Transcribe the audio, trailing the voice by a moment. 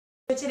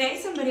So today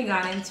somebody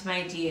got into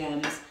my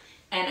DMs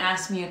and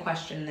asked me a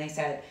question. They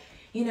said,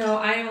 you know,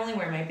 I only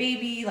wear my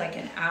baby like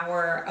an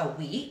hour a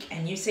week,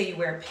 and you say you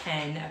wear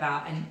Pen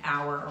about an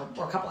hour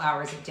or a couple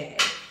hours a day.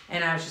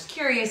 And I was just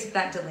curious if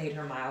that delayed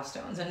her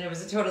milestones. And it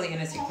was a totally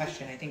innocent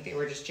question. I think they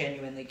were just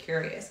genuinely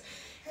curious.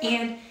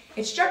 And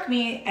it struck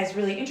me as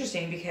really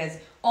interesting because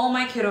all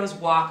my kiddos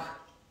walk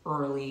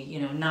early, you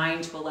know,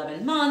 9 to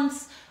 11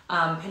 months.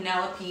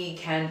 Penelope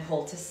can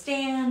pull to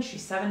stand.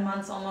 She's 7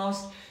 months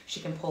almost. She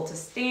can pull to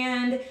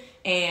stand,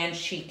 and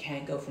she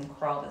can go from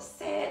crawl to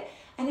sit.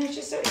 And it was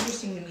just so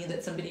interesting to me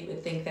that somebody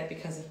would think that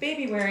because of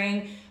baby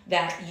wearing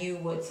that you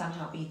would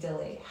somehow be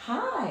delayed.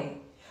 Hi.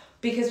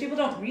 Because people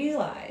don't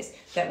realize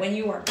that when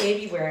you are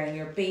baby wearing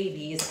your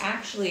baby is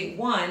actually,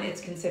 one, it's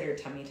considered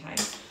tummy time.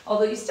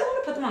 Although you still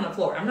want to put them on the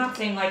floor. I'm not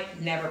saying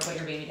like never put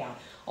your baby down.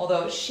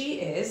 Although she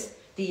is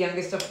the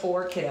youngest of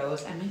 4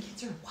 kiddos, and my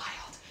kids are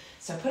wild.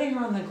 So putting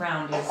her on the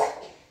ground is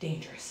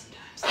dangerous sometimes.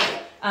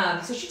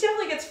 So she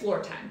definitely gets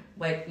floor time,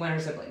 like when her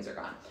siblings are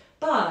gone.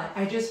 But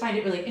I just find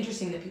it really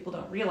interesting that people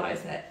don't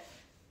realize that,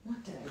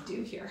 what did I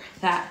do here?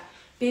 That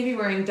baby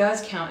wearing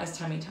does count as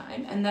tummy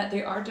time, and that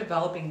they are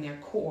developing their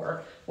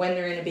core when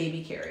they're in a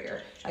baby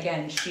carrier.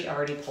 Again, she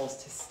already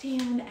pulls to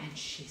stand, and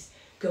she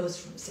goes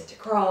from sit to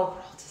crawl,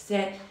 crawl to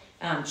sit.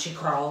 She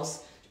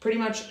crawls pretty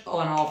much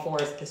on all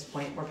 4s at this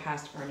point. We're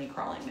past Fernie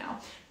crawling now.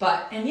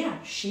 And yeah,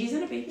 she's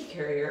in a baby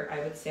carrier, I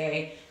would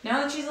say.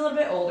 Now that she's a little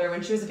bit older,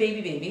 when she was a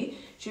baby,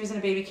 she was in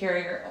a baby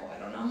carrier, I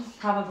don't know,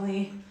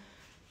 probably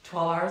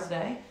 12 hours a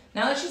day.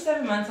 Now that she's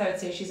 7 months, I would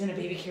say she's in a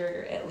baby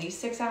carrier at least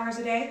 6 hours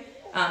a day.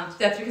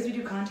 That's because we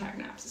do contact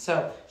naps.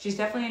 So she's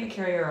definitely in a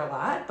carrier a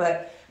lot,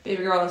 but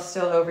baby girl is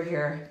still over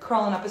here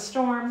crawling up a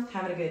storm,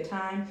 having a good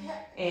time.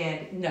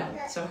 And no,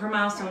 so her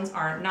milestones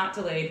are not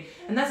delayed.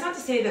 And that's not to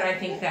say that I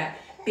think that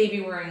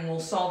baby wearing will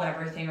solve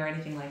everything or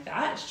anything like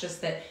that. It's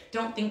just that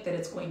don't think that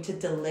it's going to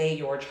delay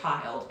your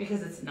child,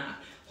 because it's not.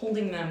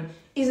 Holding them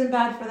isn't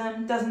bad for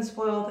them, doesn't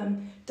spoil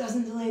them,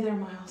 doesn't delay their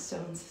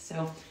milestones.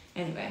 So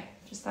anyway,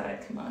 just thought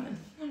I'd come on and,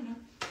 I don't know,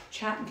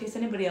 chat in case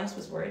anybody else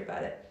was worried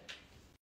about it.